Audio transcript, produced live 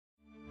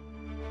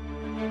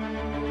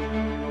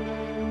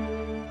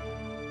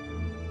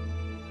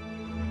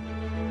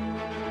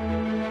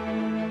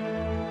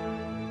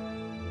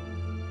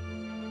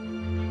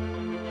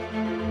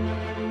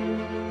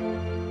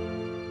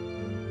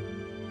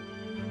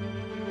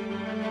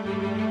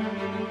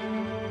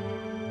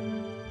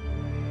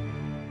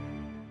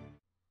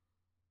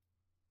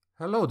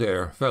Hello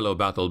there, fellow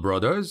battle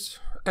brothers,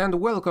 and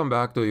welcome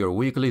back to your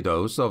weekly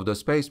dose of the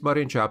Space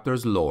Marine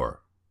chapter's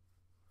lore.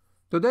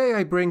 Today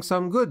I bring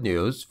some good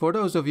news for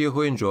those of you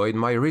who enjoyed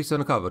my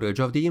recent coverage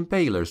of the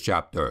Impalers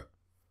chapter.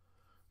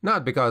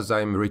 Not because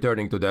I'm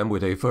returning to them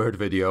with a third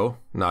video,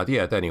 not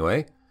yet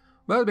anyway,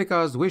 but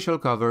because we shall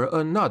cover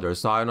another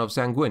scion of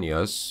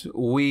Sanguinius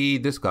we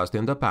discussed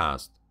in the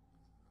past.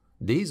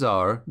 These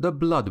are the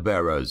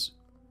Bloodbearers.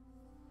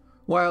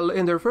 While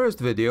in their first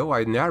video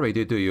I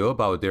narrated to you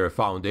about their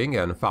founding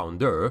and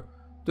founder,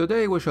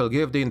 today we shall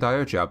give the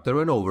entire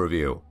chapter an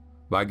overview,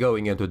 by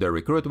going into their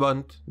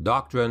recruitment,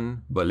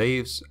 doctrine,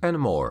 beliefs, and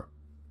more.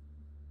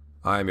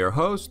 I'm your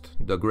host,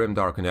 the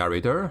Grimdark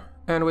Narrator,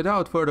 and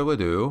without further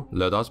ado,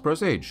 let us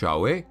proceed,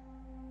 shall we?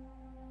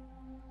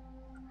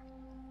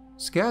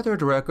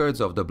 Scattered records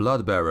of the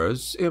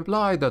Bloodbearers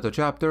imply that the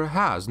chapter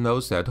has no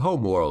set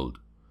homeworld,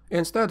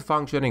 instead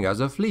functioning as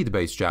a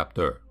fleet-based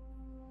chapter.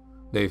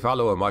 They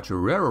follow a much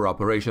rarer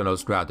operational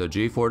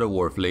strategy for the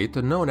warfleet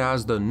known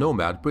as the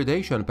nomad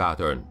predation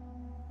pattern.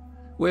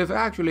 We've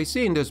actually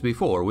seen this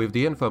before with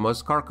the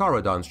infamous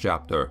Carcharodon's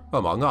chapter,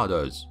 among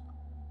others.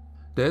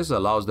 This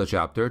allows the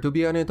chapter to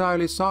be an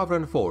entirely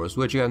sovereign force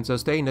which can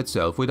sustain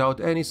itself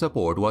without any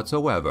support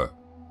whatsoever.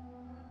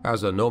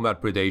 As a nomad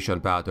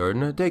predation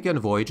pattern, they can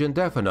voyage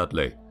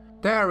indefinitely,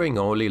 tarrying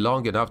only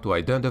long enough to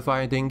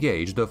identify and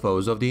engage the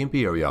foes of the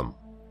Imperium.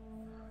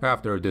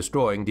 After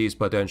destroying these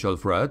potential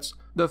threats,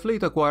 the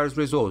fleet acquires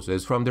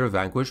resources from their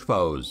vanquished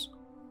foes.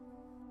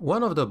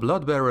 One of the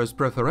Bloodbearers'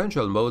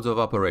 preferential modes of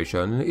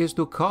operation is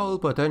to cull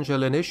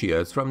potential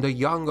initiates from the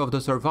young of the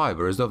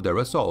survivors of their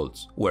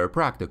assaults, where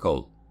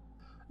practical.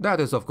 That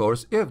is, of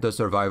course, if the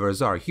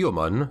survivors are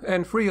human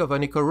and free of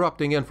any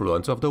corrupting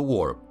influence of the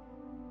warp.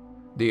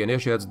 The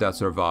initiates that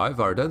survive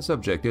are then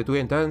subjected to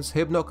intense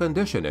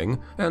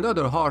hypnoconditioning and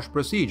other harsh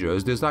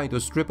procedures designed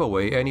to strip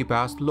away any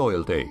past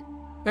loyalty,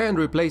 and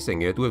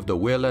replacing it with the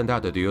will and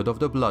attitude of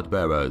the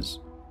Bloodbearers.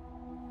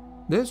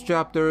 This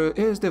chapter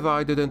is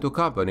divided into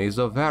companies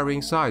of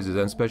varying sizes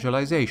and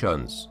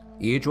specializations,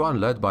 each one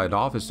led by an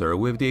officer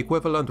with the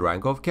equivalent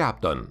rank of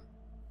captain.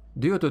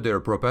 Due to their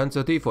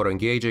propensity for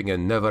engaging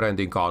in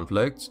never-ending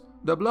conflicts,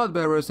 the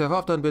Bloodbearers have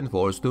often been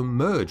forced to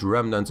merge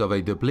remnants of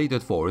a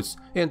depleted force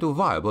into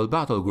viable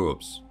battle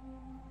groups.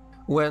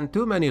 When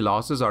too many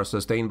losses are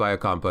sustained by a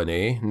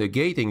company,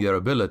 negating their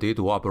ability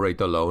to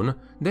operate alone,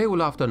 they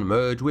will often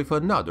merge with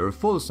another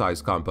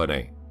full-size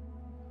company.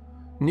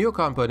 New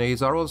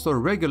companies are also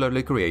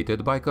regularly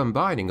created by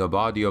combining a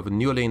body of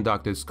newly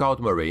inducted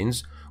Scout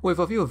Marines with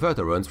a few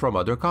veterans from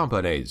other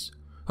companies,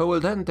 who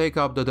will then take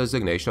up the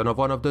designation of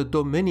one of the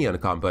Dominion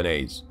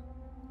companies.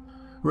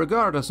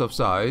 Regardless of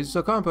size,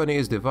 a company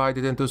is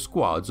divided into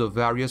squads of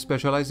various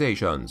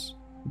specializations: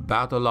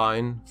 battle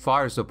line,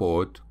 fire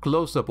support,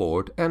 close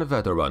support, and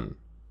veteran.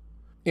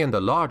 In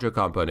the larger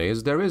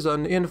companies, there is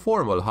an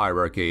informal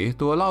hierarchy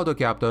to allow the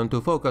captain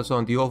to focus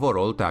on the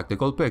overall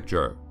tactical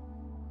picture.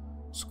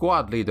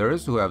 Squad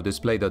leaders who have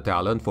displayed a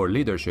talent for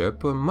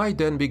leadership might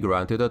then be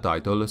granted the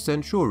title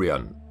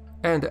Centurion,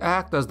 and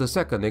act as the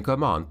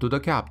second-in-command to the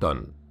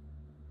captain.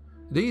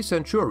 These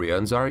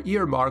Centurions are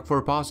earmarked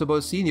for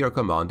possible senior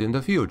command in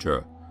the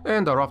future,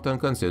 and are often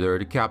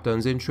considered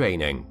captains in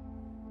training.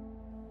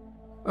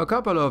 A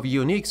couple of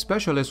unique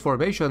specialist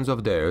formations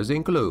of theirs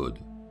include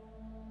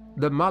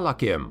the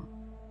Malakim.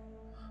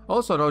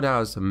 Also known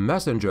as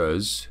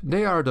Messengers,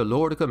 they are the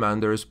Lord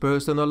Commander's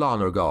personal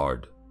honor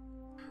guard.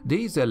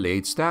 These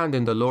elites stand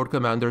in the Lord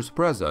Commander's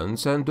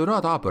presence and do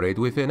not operate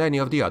within any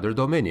of the other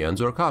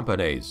dominions or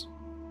companies.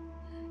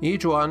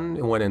 Each one,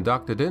 when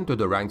inducted into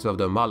the ranks of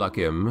the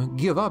Malakim,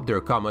 give up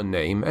their common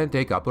name and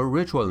take up a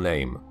ritual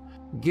name,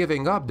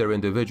 giving up their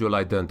individual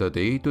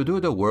identity to do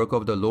the work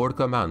of the Lord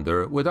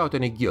Commander without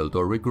any guilt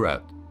or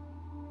regret.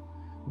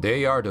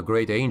 They are the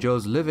great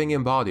angel's living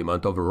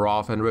embodiment of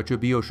wrath and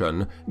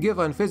retribution,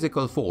 given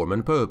physical form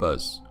and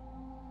purpose.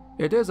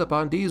 It is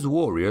upon these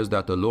warriors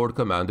that the Lord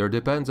Commander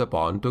depends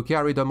upon to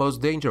carry the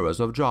most dangerous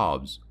of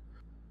jobs.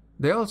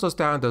 They also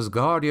stand as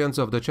guardians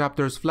of the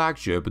chapter's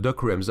flagship, the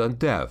Crimson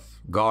Death,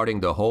 guarding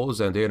the halls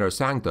and inner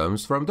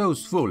sanctums from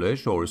those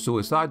foolish or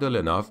suicidal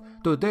enough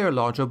to dare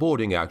launch a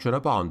boarding action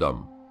upon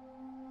them.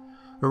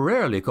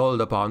 Rarely called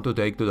upon to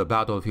take to the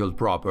battlefield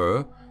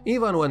proper,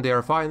 even when they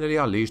are finally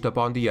unleashed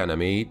upon the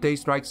enemy, they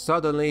strike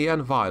suddenly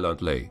and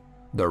violently,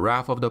 the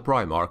wrath of the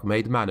Primarch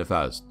made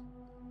manifest.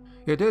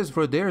 It is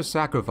for their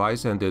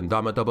sacrifice and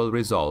indomitable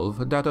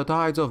resolve that the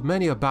tides of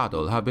many a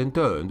battle have been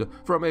turned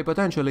from a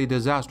potentially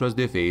disastrous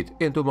defeat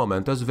into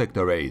momentous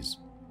victories.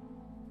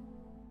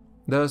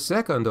 The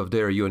second of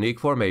their unique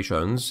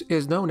formations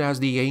is known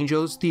as the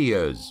Angel's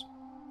Tears.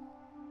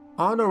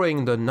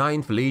 Honoring the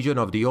 9th Legion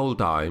of the old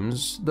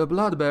times, the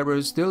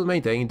Bloodbearers still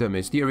maintain the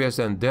mysterious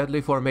and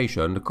deadly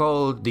formation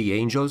called the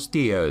Angel's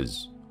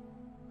Tears.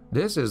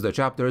 This is the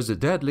chapter's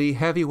deadly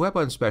heavy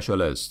weapon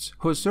specialists,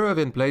 who serve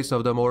in place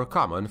of the more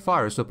common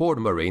fire support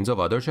marines of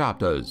other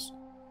chapters.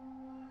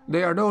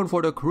 They are known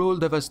for the cruel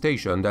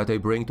devastation that they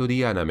bring to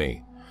the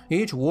enemy,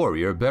 each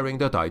warrior bearing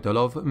the title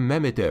of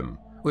Memitim,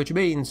 which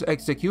means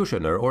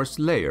executioner or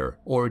slayer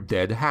or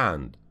dead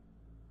hand.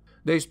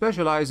 They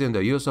specialize in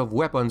the use of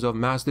weapons of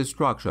mass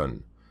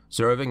destruction,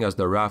 serving as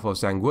the wrath of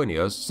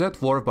Sanguinius set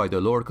forth by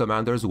the Lord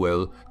Commander's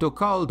will to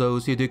cull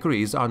those he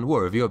decrees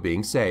unworthy of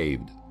being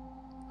saved.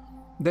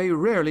 They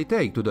rarely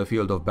take to the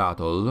field of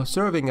battle,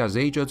 serving as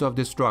agents of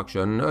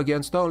destruction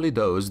against only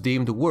those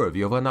deemed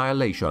worthy of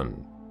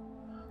annihilation.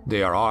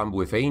 They are armed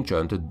with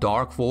ancient,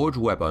 dark-forged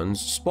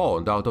weapons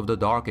spawned out of the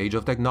Dark Age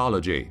of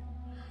technology,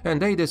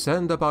 and they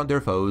descend upon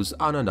their foes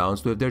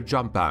unannounced with their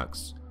jump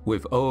packs,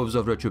 with oaths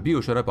of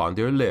retribution upon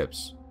their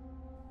lips.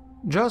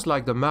 Just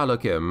like the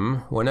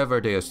Malachim,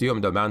 whenever they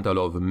assume the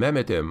mantle of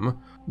Memitim,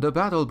 the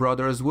Battle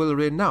Brothers will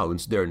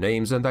renounce their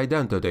names and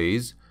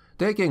identities,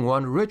 taking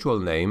one ritual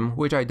name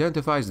which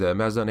identifies them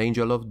as an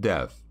angel of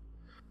death.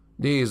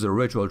 These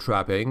ritual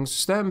trappings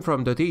stem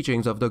from the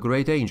teachings of the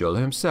great angel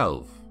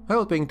himself,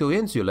 helping to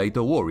insulate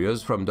the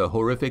warriors from the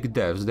horrific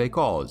deaths they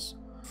cause.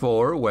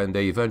 For when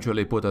they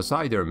eventually put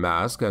aside their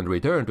mask and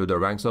return to the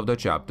ranks of the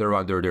chapter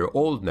under their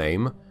old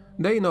name,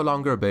 they no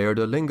longer bear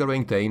the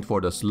lingering taint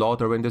for the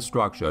slaughter and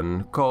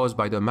destruction caused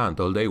by the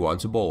mantle they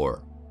once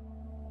bore.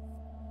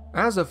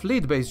 As a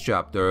fleet-based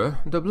chapter,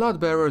 the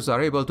Bloodbearers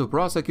are able to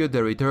prosecute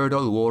their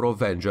eternal war of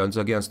vengeance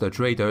against the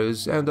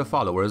traitors and the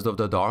followers of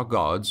the Dark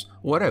Gods,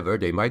 wherever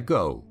they might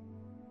go.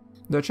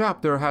 The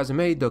chapter has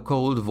made the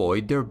Cold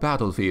Void their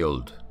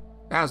battlefield,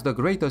 as the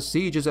greatest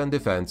sieges and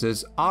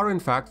defenses are in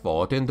fact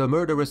fought in the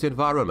murderous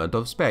environment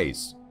of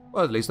space,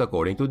 at least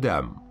according to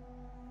them.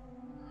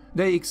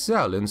 They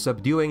excel in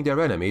subduing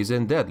their enemies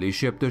in deadly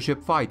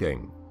ship-to-ship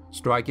fighting,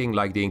 striking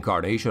like the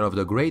incarnation of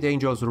the great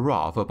angel's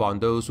wrath upon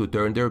those who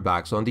turn their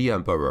backs on the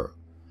Emperor.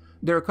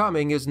 Their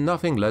coming is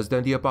nothing less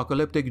than the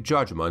apocalyptic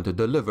judgment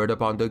delivered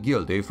upon the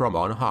guilty from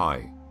on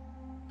high.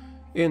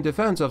 In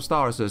defense of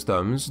star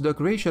systems, the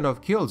creation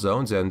of kill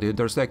zones and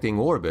intersecting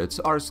orbits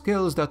are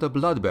skills that the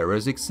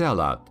Bloodbearers excel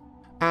at,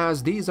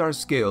 as these are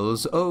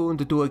skills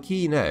owned to a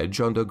keen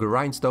edge on the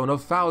grindstone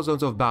of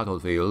thousands of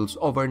battlefields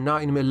over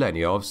 9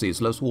 millennia of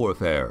ceaseless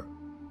warfare.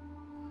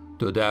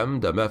 To them,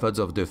 the methods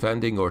of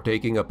defending or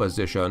taking a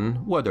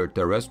position, whether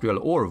terrestrial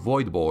or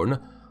voidborne,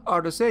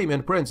 are the same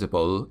in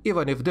principle,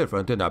 even if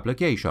different in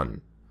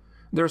application.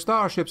 Their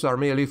starships are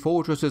merely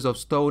fortresses of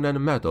stone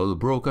and metal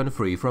broken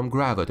free from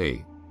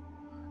gravity.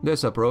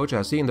 This approach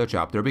has seen the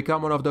chapter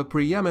become one of the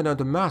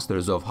preeminent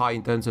masters of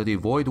high-intensity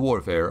void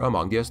warfare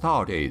among the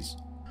Astartes,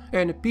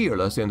 and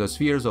peerless in the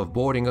spheres of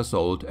boarding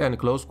assault and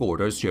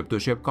close-quarters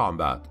ship-to-ship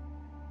combat.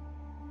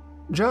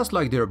 Just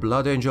like their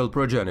Blood Angel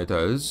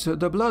progenitors,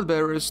 the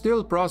Bloodbearers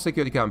still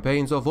prosecute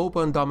campaigns of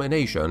open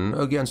domination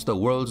against the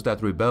worlds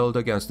that rebelled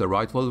against the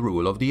rightful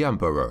rule of the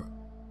Emperor.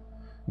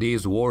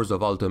 These wars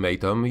of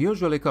ultimatum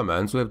usually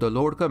commence with the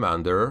Lord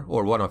Commander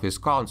or one of his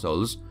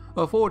consuls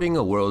affording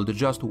a world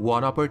just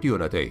one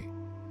opportunity: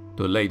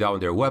 to lay down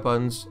their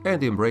weapons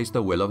and embrace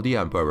the will of the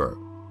Emperor.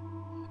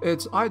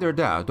 It's either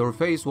that or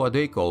face what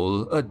they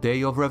call a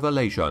Day of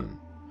Revelation,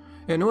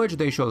 in which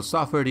they shall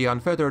suffer the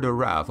unfettered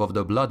wrath of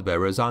the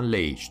Bloodbearers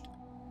unleashed.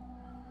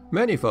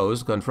 Many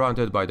foes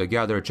confronted by the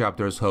gathered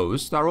chapter's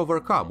host are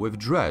overcome with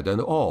dread and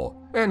awe,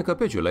 and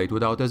capitulate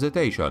without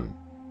hesitation.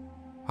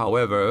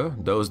 However,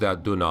 those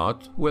that do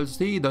not will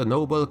see the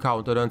noble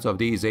countenance of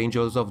these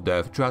angels of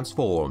death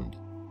transformed,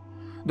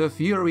 the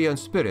fury and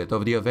spirit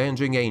of the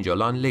avenging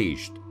angel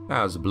unleashed,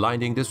 as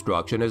blinding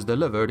destruction is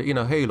delivered in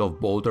a hail of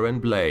bolter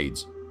and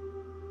blades.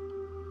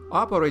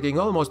 Operating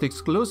almost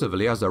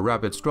exclusively as a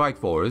rapid strike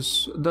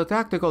force, the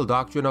tactical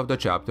doctrine of the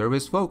chapter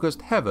is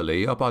focused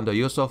heavily upon the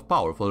use of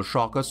powerful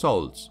shock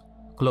assaults,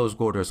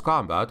 close-quarters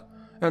combat,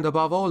 and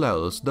above all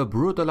else the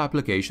brutal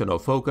application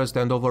of focused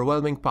and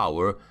overwhelming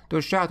power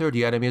to shatter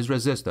the enemy's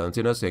resistance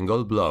in a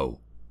single blow.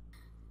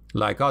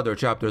 Like other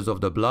chapters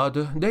of the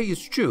Blood, they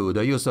eschew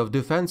the use of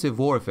defensive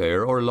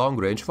warfare or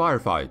long-range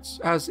firefights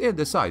as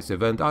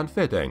indecisive and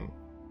unfitting.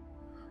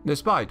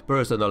 Despite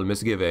personal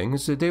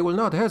misgivings, they will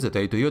not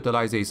hesitate to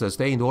utilize a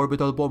sustained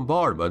orbital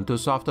bombardment to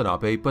soften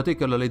up a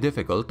particularly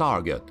difficult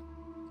target.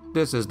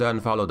 This is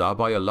then followed up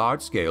by a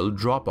large-scale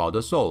drop-out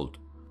assault,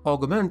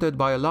 augmented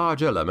by a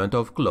large element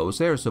of close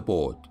air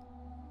support.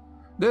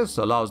 This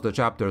allows the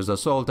chapter's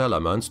assault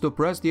elements to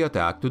press the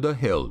attack to the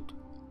hilt.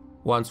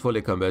 Once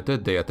fully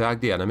committed, they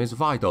attack the enemy's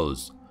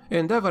vitals,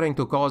 endeavoring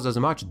to cause as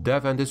much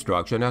death and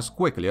destruction as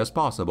quickly as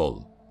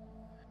possible.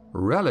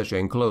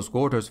 Relishing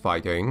close-quarters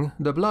fighting,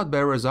 the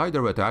Bloodbearers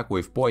either attack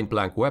with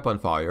point-blank weapon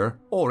fire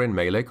or in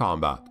melee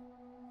combat.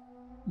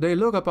 They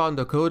look upon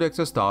the Codex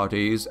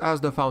Astartes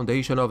as the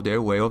foundation of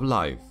their way of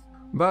life,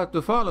 but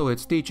to follow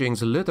its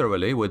teachings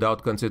literally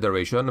without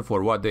consideration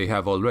for what they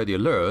have already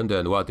learned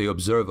and what they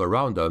observe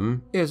around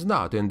them is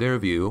not, in their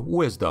view,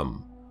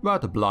 wisdom,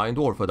 but blind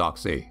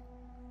orthodoxy.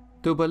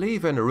 To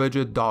believe in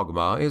rigid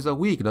dogma is a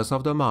weakness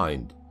of the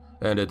mind,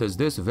 and it is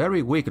this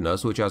very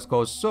weakness which has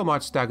caused so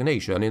much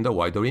stagnation in the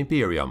wider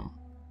Imperium.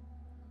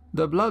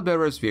 The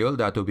Bloodbearers feel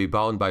that to be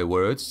bound by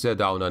words set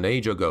down an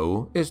age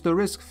ago is to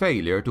risk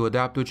failure to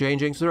adapt to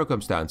changing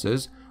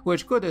circumstances,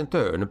 which could in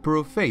turn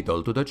prove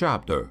fatal to the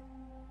chapter.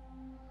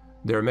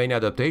 Their main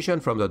adaptation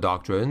from the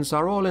doctrines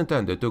are all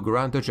intended to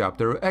grant the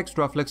chapter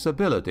extra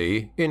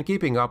flexibility in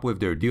keeping up with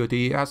their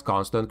duty as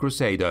constant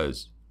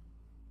crusaders.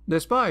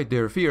 Despite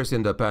their fierce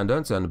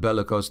independence and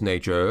bellicose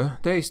nature,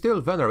 they still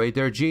venerate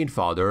their Gene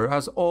Father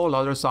as all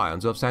other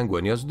scions of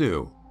Sanguinius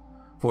do,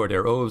 for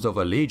their oaths of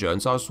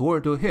allegiance are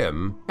sworn to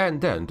him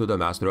and then to the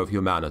Master of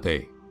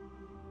Humanity.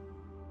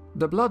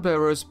 The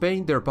Bloodbearers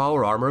paint their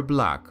power armor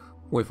black,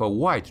 with a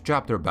white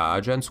chapter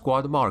badge and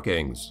squad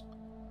markings.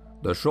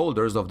 The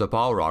shoulders of the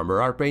power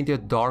armor are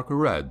painted dark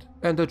red,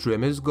 and the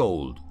trim is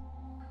gold.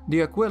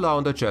 The aquila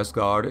on the chest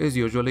guard is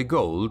usually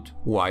gold,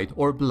 white,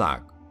 or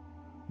black.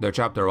 The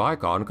chapter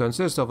icon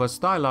consists of a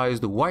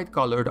stylized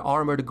white-colored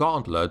armored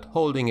gauntlet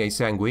holding a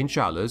sanguine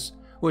chalice,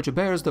 which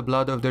bears the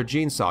blood of their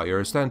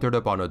gene-sire centered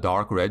upon a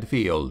dark red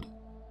field.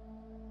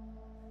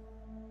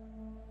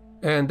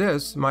 And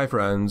this, my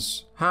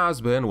friends,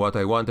 has been what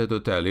I wanted to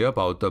tell you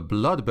about the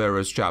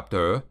Bloodbearers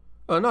chapter,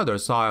 another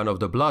scion of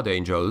the Blood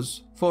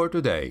Angels, for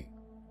today.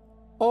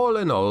 All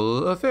in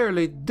all, a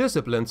fairly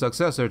disciplined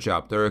successor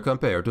chapter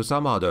compared to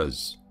some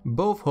others,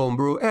 both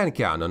homebrew and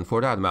canon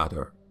for that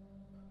matter.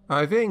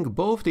 I think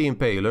both the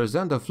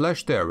Impalers and the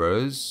Flesh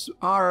Terrors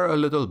are a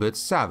little bit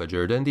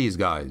savager than these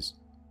guys.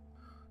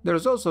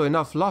 There's also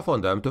enough fluff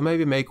on them to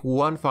maybe make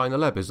one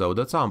final episode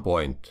at some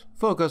point,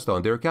 focused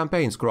on their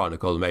campaign's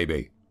chronicle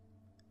maybe.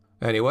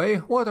 Anyway,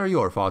 what are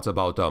your thoughts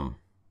about them?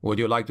 Would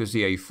you like to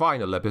see a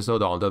final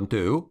episode on them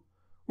too?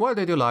 What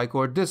did you like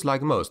or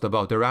dislike most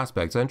about their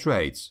aspects and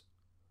traits?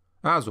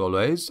 As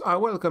always, I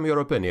welcome your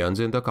opinions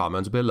in the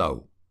comments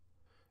below.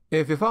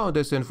 If you found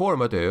this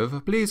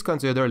informative, please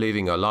consider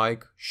leaving a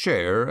like,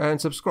 share, and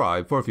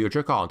subscribe for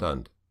future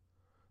content.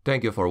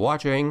 Thank you for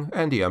watching,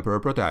 and the Emperor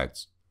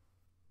protects.